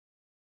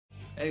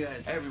Hey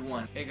guys,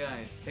 everyone. Hey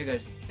guys. Hey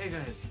guys. Hey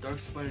guys. Dark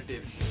Spider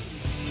David.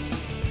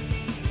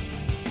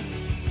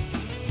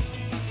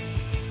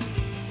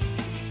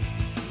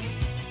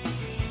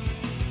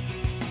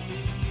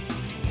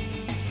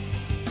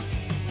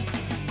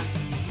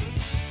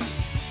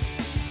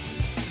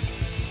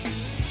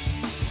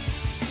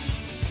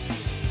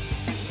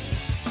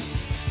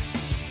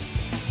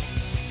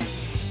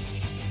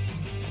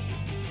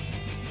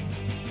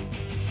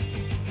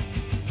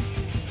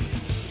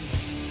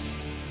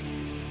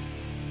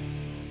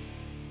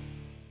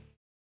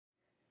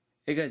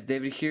 Hey guys,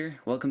 David here.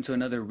 Welcome to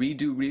another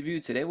redo review.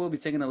 Today we'll be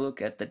taking a look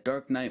at the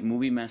Dark Knight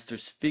Movie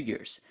Masters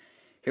figures.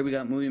 Here we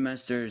got Movie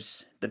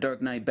Masters, the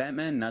Dark Knight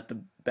Batman, not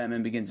the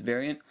Batman Begins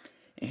variant.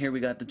 And here we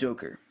got the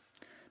Joker.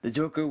 The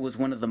Joker was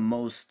one of the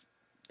most,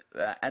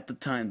 at the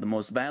time, the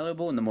most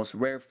valuable and the most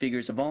rare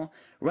figures of all.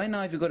 Right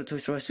now, if you go to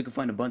Toys R Us, you can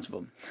find a bunch of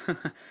them.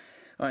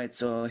 Alright,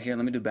 so here,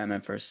 let me do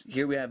Batman first.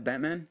 Here we have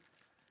Batman.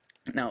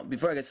 Now,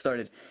 before I get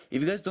started,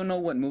 if you guys don't know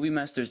what Movie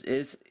Masters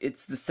is,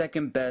 it's the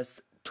second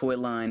best toy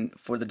line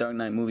for the Dark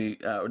Knight movie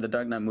or the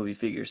Dark Knight movie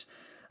figures.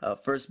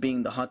 First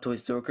being the Hot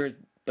Toys Joker,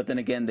 but then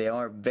again they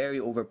are very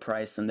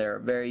overpriced and they're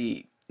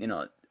very,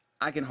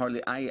 I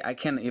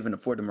can't even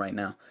afford them right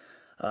now.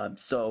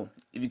 So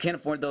if you can't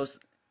afford those,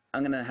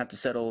 I'm gonna have to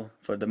settle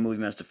for the Movie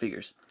Master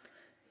figures.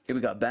 Here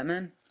we got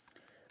Batman.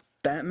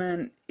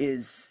 Batman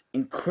is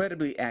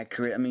incredibly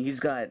accurate. I mean, he's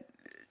got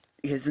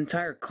his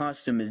entire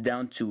costume is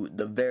down to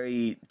the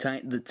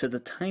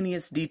the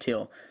tiniest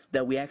detail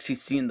that we actually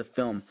see in the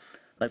film.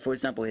 Like, for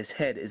example, his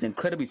head is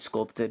incredibly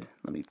sculpted.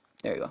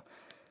 There you go.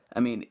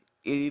 I mean,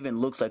 it even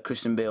looks like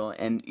Christian Bale,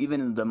 and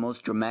even in the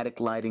most dramatic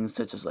lighting,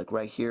 such as like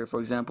right here, for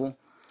example,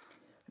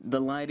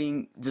 the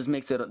lighting just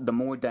makes it the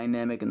more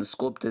dynamic, and the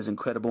sculpt is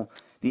incredible.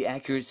 The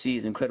accuracy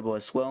is incredible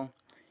as well.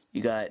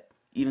 You got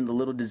even the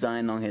little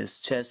design on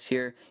his chest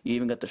here. You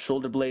even got the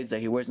shoulder blades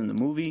that he wears in the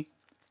movie.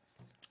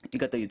 You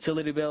got the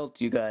utility belt.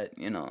 You got,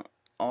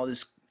 all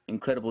this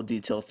incredible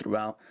detail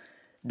throughout,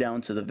 down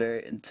to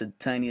the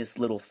tiniest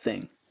little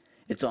thing.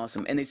 It's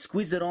awesome. And they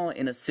squeeze it all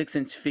in a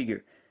 6-inch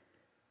figure.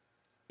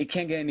 It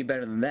can't get any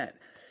better than that.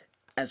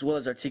 As well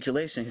as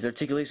articulation. His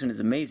articulation is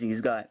amazing.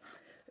 He's got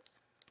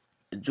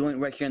a joint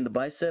right here in the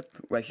bicep,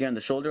 right here on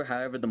the shoulder.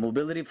 However, the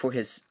mobility for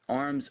his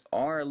arms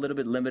are a little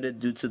bit limited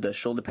due to the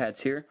shoulder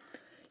pads here.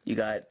 You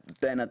got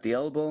bend at the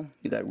elbow.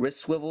 You got wrist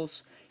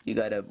swivels. You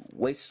got a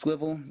waist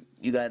swivel.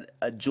 You got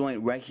a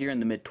joint right here in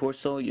the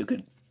mid-torso. You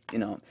could,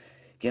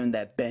 give him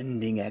that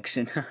bending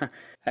action.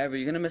 However,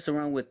 you're going to mess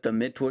around with the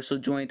mid-torso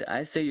joint.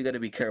 I say you got to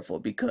be careful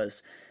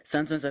because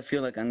sometimes I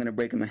feel like I'm going to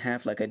break him in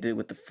half like I did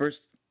with the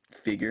first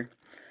figure.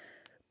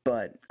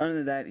 But other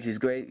than that, he's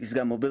great. He's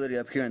got mobility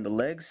up here in the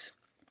legs,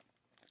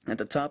 at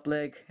the top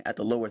leg, at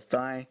the lower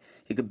thigh.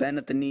 He could bend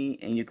at the knee,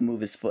 and you can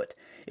move his foot.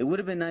 It would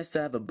have been nice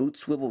to have a boot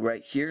swivel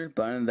right here,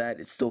 but other than that,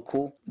 it's still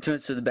cool. Turn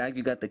to the back,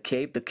 you got the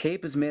cape. The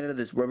cape is made out of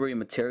this rubbery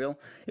material.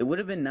 It would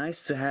have been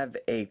nice to have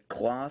a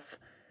cloth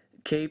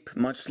cape,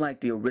 much like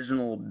the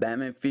original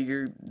Batman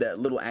figure, that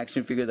little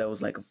action figure that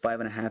was like a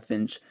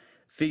 5.5-inch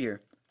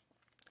figure.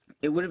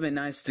 It would have been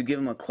nice to give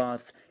him a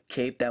cloth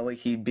cape, that way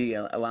he'd be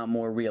a lot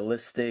more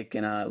realistic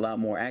and a lot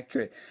more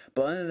accurate.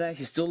 But other than that,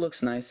 he still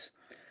looks nice.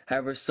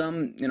 However,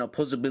 some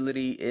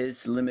posability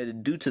is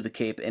limited due to the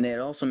cape, and it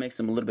also makes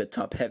him a little bit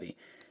top heavy.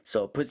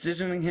 So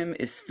positioning him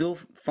is still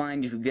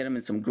fine. You could get him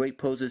in some great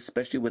poses,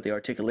 especially with the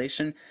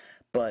articulation.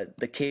 But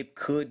the cape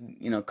could,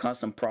 cause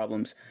some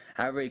problems.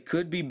 However, it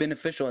could be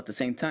beneficial at the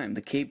same time.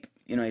 The cape,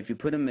 if you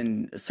put him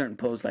in a certain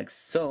pose like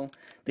so,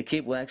 the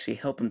cape will actually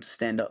help him to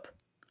stand up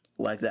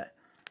like that.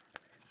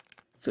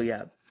 So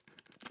yeah,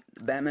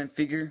 Batman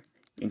figure,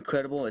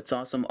 incredible. It's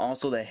awesome.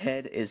 Also, the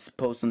head is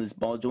posed on this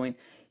ball joint.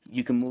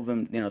 You can move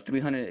him,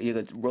 300. You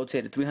could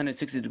rotate it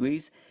 360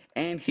 degrees,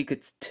 and he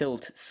could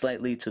tilt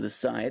slightly to the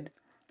side,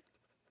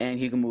 and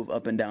he can move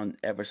up and down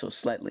ever so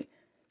slightly.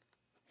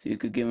 So you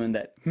could give him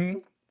that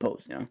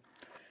pose,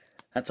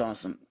 That's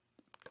awesome.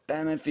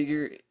 Batman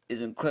figure is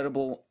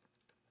incredible,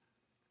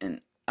 and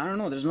I don't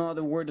know, there's no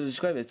other word to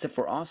describe it except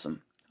for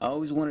awesome. I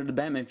always wanted a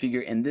Batman figure,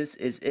 and this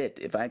is it.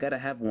 If I gotta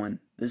have one,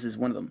 this is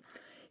one of them.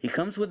 He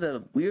comes with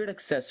a weird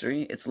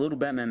accessory. It's a little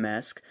Batman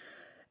mask.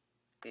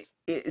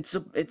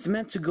 It's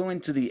meant to go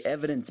into the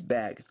evidence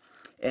bag,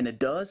 and it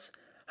does.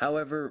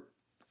 However,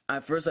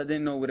 at first I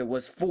didn't know what it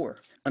was for,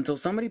 until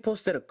somebody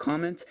posted a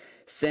comment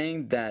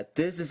saying that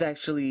this is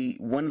actually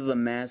one of the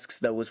masks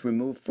that was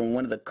removed from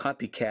one of the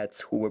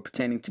copycats who were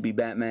pretending to be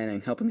Batman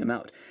and helping him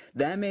out.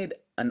 That made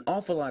an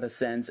awful lot of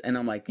sense, and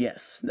I'm like,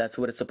 yes, that's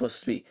what it's supposed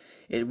to be.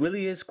 It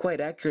really is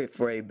quite accurate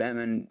for a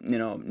Batman,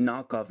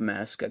 knockoff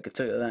mask, I could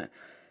tell you that.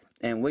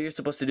 And what you're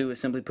supposed to do is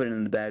simply put it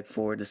in the bag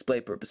for display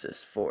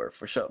purposes, for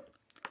show.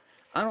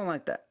 I don't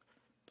like that.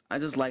 I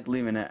just like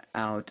leaving it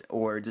out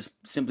or just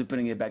simply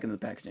putting it back in the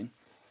packaging.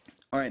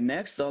 Alright,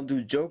 next I'll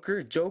do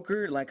Joker.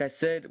 Joker, like I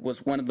said,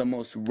 was one of the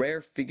most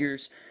rare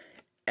figures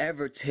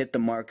ever to hit the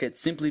market,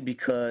 simply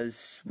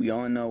because we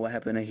all know what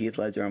happened to Heath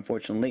Ledger,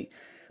 unfortunately.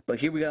 But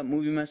here we got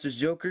Movie Master's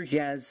Joker. He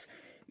has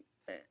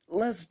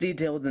less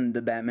detail than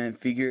the Batman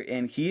figure,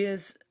 and he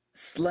is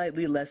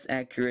slightly less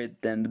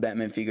accurate than the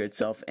Batman figure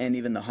itself, and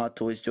even the Hot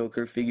Toys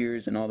Joker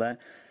figures and all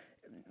that.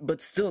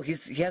 But still, he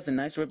has a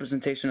nice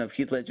representation of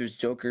Heath Ledger's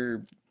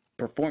Joker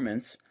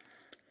performance.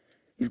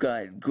 He's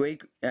got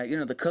great,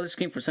 the color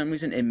scheme, for some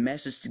reason, it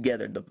meshes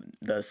together.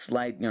 The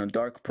slight,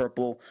 dark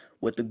purple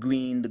with the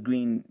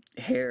green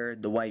hair,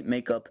 the white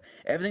makeup.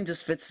 Everything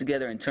just fits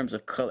together in terms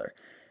of color.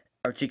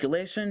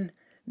 Articulation,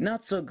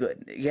 not so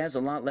good. He has a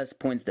lot less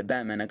points than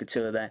Batman, I could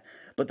tell you that.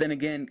 But then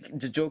again,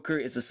 the Joker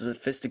is a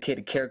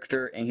sophisticated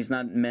character, and he's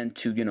not meant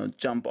to,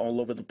 jump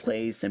all over the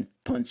place and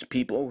punch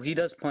people. Oh, he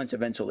does punch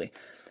eventually.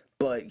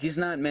 But he's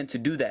not meant to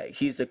do that.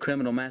 He's a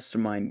criminal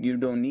mastermind. You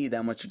don't need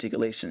that much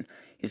articulation.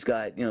 He's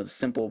got, the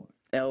simple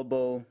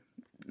elbow,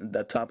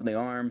 the top of the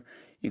arm.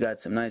 You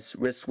got some nice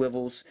wrist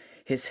swivels.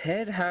 His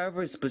head,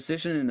 however, is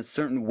positioned in a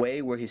certain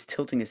way where he's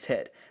tilting his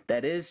head.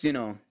 That is,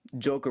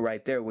 Joker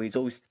right there, where he's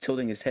always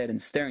tilting his head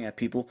and staring at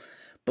people.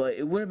 But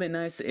it would have been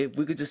nice if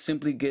we could just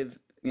simply give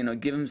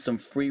him some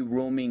free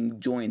roaming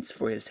joints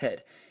for his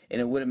head. And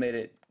it would have made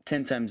it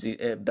 10 times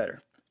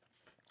better.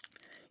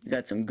 You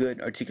got some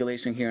good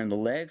articulation here in the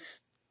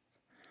legs.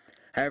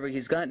 However,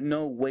 he's got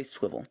no waist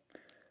swivel.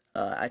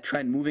 I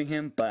tried moving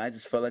him, but I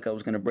just felt like I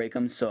was going to break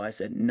him, so I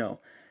said no.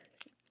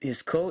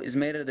 His coat is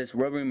made out of this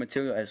rubbery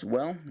material as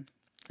well.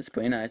 It's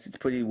pretty nice. It's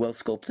pretty well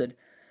sculpted.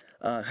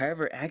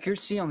 However,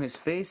 accuracy on his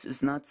face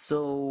is not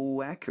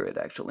so accurate,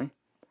 actually.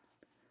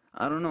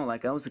 I don't know,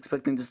 I was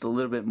expecting just a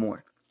little bit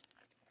more.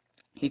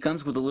 He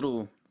comes with a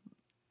little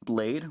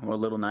blade or a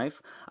little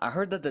knife. I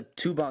heard that the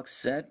 2-box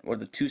set or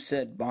the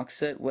 2-set box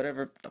set,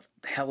 whatever the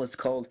hell it's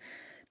called,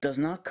 does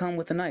not come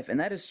with a knife. And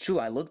that is true.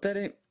 I looked at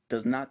it.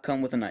 Does not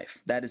come with a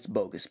knife. That is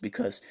bogus,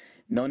 because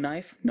no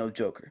knife, no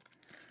Joker.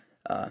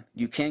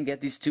 You can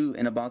get these two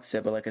in a box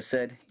set, but like I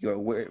said, you're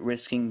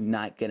risking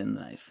not getting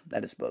the knife.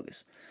 That is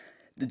bogus.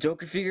 The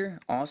Joker figure,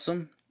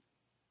 awesome.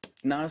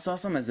 Not as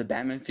awesome as the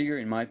Batman figure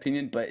in my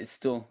opinion, but it's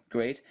still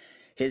great.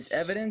 His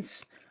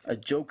evidence, a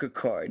Joker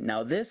card.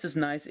 Now this is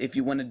nice if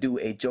you want to do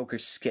a Joker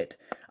skit.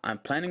 I'm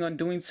planning on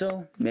doing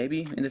so,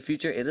 maybe in the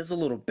future. It is a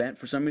little bent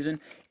for some reason,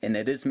 and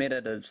it is made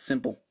out of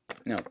simple,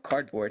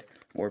 cardboard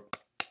or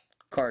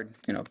card,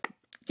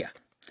 yeah.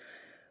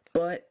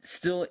 But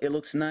still, it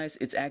looks nice.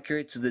 It's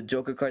accurate to the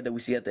Joker card that we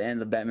see at the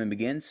end of Batman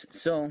Begins.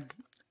 So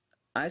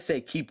I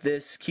say keep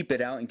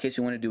it out in case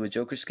you want to do a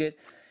Joker skit.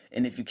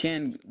 And if you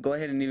can, go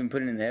ahead and even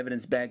put it in the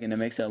evidence bag, and it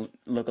makes it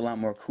look a lot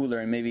more cooler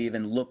and maybe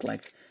even look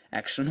like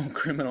actual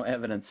criminal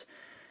evidence.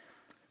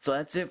 So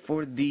that's it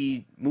for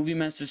the Movie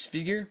Masters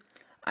figure.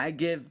 I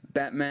give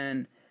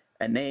Batman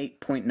an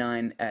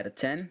 8.9 out of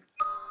 10,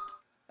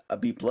 a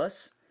B+.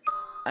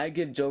 I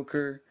give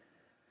Joker,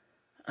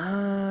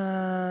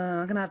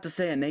 I'm gonna have to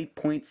say an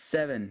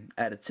 8.7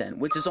 out of 10,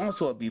 which is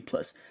also a B+.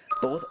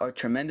 Both are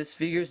tremendous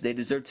figures. They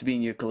deserve to be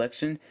in your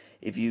collection.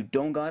 If you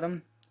don't got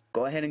them,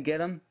 go ahead and get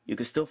them. You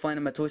can still find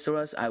them at Toys R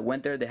Us. I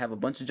went there. They have a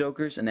bunch of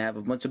Jokers and they have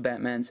a bunch of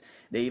Batmans.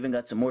 They even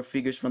got some more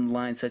figures from the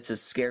line, such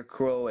as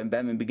Scarecrow and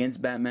Batman Begins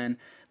Batman.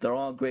 They're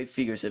all great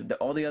figures. If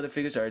all the other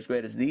figures are as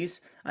great as these,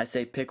 I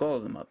say pick all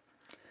of them up.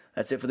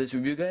 That's it for this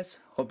review, guys.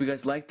 Hope you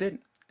guys liked it,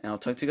 and I'll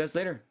talk to you guys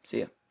later. See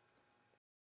ya.